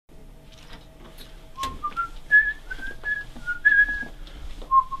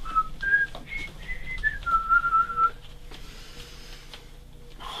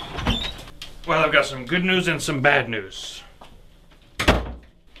I've got some good news and some bad news.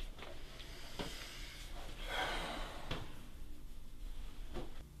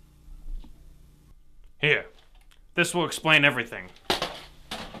 Here, this will explain everything.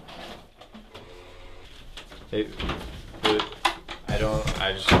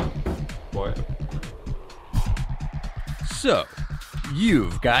 What? So,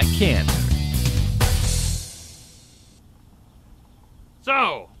 you've got cancer.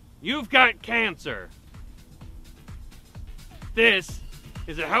 So, you've got cancer. This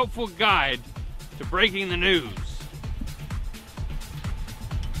is a helpful guide to breaking the news.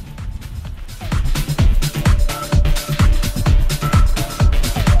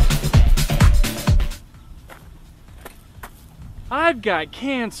 I've got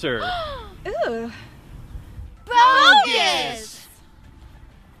cancer. Ooh. Bogus!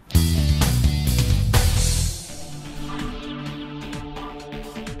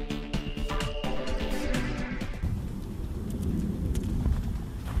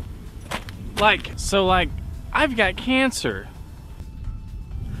 Like, I've got cancer.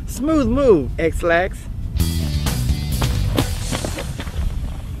 Smooth move, X-Lax.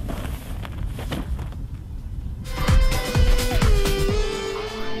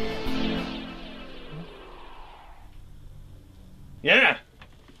 Yeah.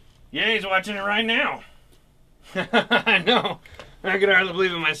 Yeah, he's watching it right now. I know. I could hardly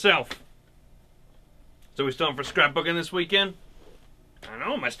believe it myself. So we still in for scrapbooking this weekend? I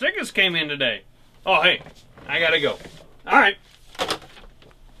know, my stickers came in today. Oh, hey, I gotta go. All right.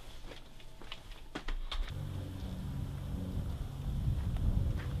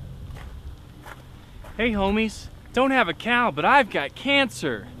 Hey, homies. Don't have a cow, but I've got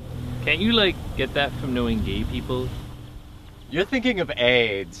cancer. Can't you, like, get that from knowing gay people? You're thinking of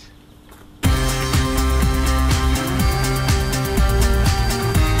AIDS.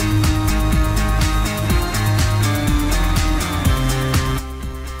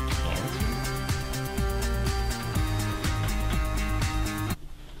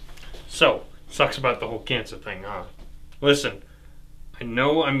 So, sucks about the whole cancer thing, huh? Listen, I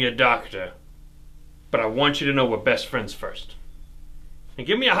know I'm your doctor, but I want you to know we're best friends first. And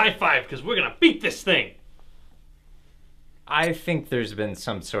give me a high five, because we're gonna beat this thing! I think there's been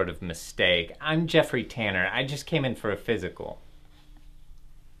some sort of mistake. I'm Jeffrey Tanner. I just came in for a physical.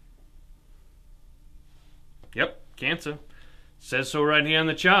 Yep, cancer. Says so right here on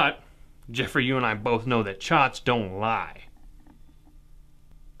the chart. Jeffrey, you and I both know that charts don't lie.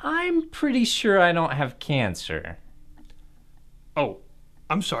 I'm pretty sure I don't have cancer. Oh,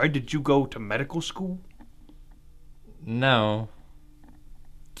 I'm sorry, did you go to medical school? No.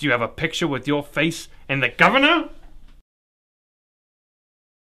 Do you have a picture with your face and the governor?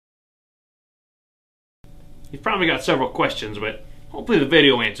 You've probably got several questions, but hopefully the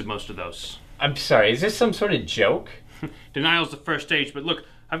video answered most of those. I'm sorry, is this some sort of joke? Denial's the first stage, but look,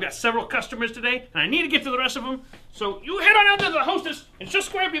 I've got several customers today, and I need to get to the rest of them, so you head on out to the hostess and she'll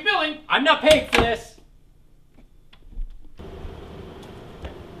square up your billing. I'm not paying for this!